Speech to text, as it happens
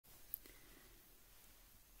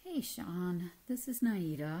Hi Sean, this is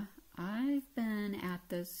Naida. I've been at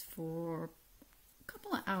this for a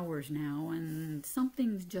couple of hours now and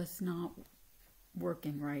something's just not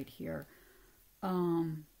working right here.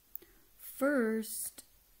 First,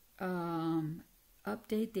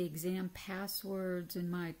 update the exam passwords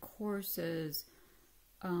in my courses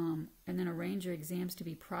and then arrange your exams to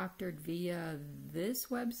be proctored via this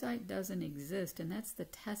website doesn't exist, and that's the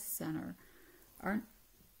test center. Aren't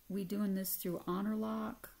we doing this through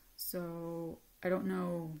HonorLock? So I don't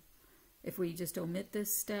know if we just omit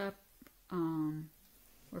this step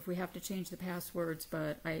or if we have to change the passwords,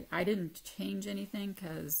 but I didn't change anything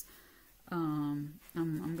because I'm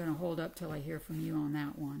going to hold up till I hear from you on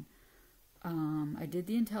that one. I did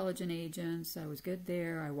the intelligent agents. I was good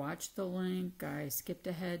there. I watched the link. I skipped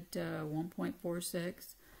ahead to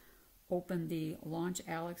 1.46, opened the Launch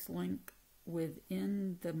Alex link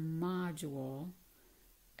within the module,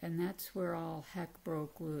 and that's where all heck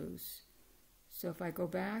broke loose. So if I go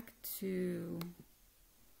back to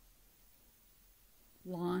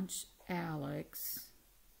Launch Alex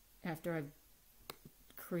after I've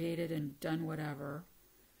created and done whatever,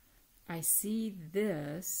 I see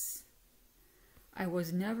this. I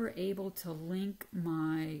was never able to link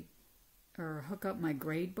or hook up my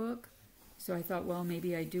grade book, so I thought, well,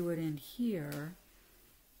 maybe I do it in here.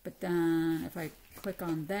 But then if I click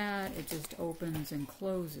on that, it just opens and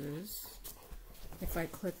closes. If I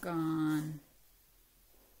click on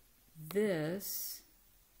this,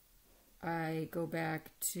 I go back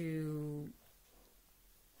to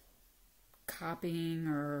copying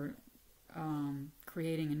or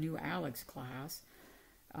creating a new Alex class.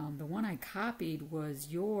 The one I copied was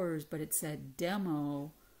yours, but it said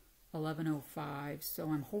demo 1105, so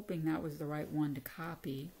I'm hoping that was the right one to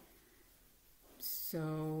copy.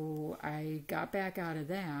 So I got back out of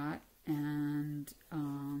that, and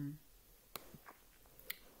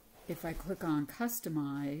if I click on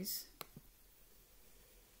customize,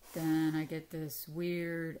 then I get this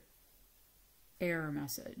weird error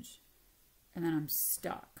message, and then I'm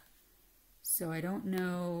stuck. So I don't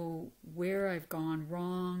know where I've gone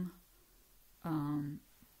wrong,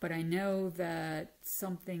 but I know that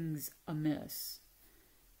something's amiss.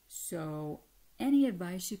 So any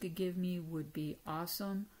advice you could give me would be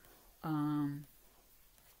awesome. Like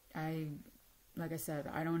I said,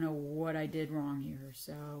 I don't know what I did wrong here.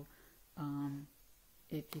 So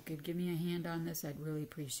if you could give me a hand on this, I'd really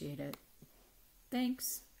appreciate it.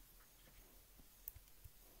 Thanks.